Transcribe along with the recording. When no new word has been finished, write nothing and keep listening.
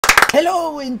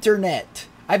Hello, Internet!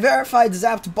 I verified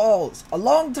Zapped balls. A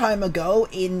long time ago,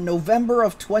 in November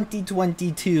of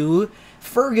 2022,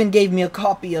 Fergon gave me a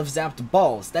copy of Zapped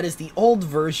balls. That is the old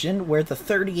version where the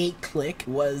 38 click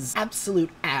was absolute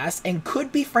ass and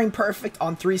could be frame perfect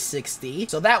on 360,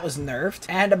 so that was nerfed.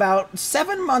 And about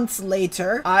 7 months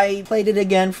later, I played it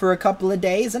again for a couple of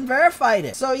days and verified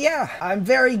it. So yeah, I'm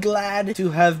very glad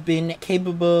to have been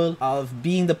capable of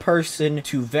being the person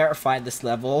to verify this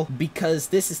level, because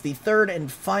this is the third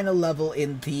and final level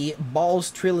in the Balls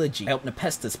trilogy. I hope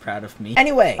Nepesta's proud of me.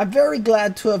 Anyway, I'm very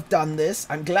glad to have done this.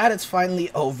 I'm glad it's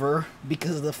finally over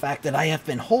because of the fact that I have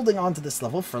been holding on to this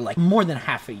level for like more than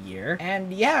half a year.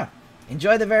 And yeah,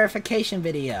 enjoy the verification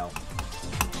video.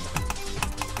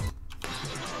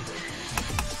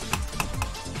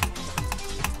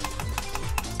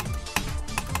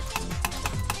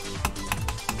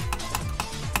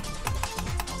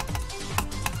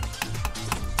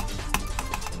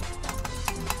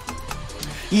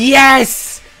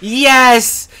 Yes!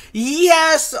 Yes!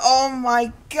 Yes! Oh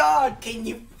my god! Can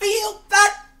you feel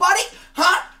that, buddy?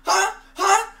 Huh? Huh?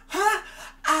 Huh? Huh?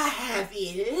 I have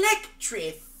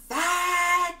electrified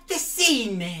the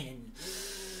semen.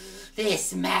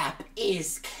 This map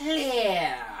is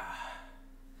clear.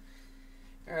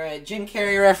 Alright, Jim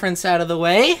Carrey reference out of the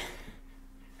way.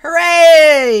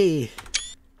 Hooray!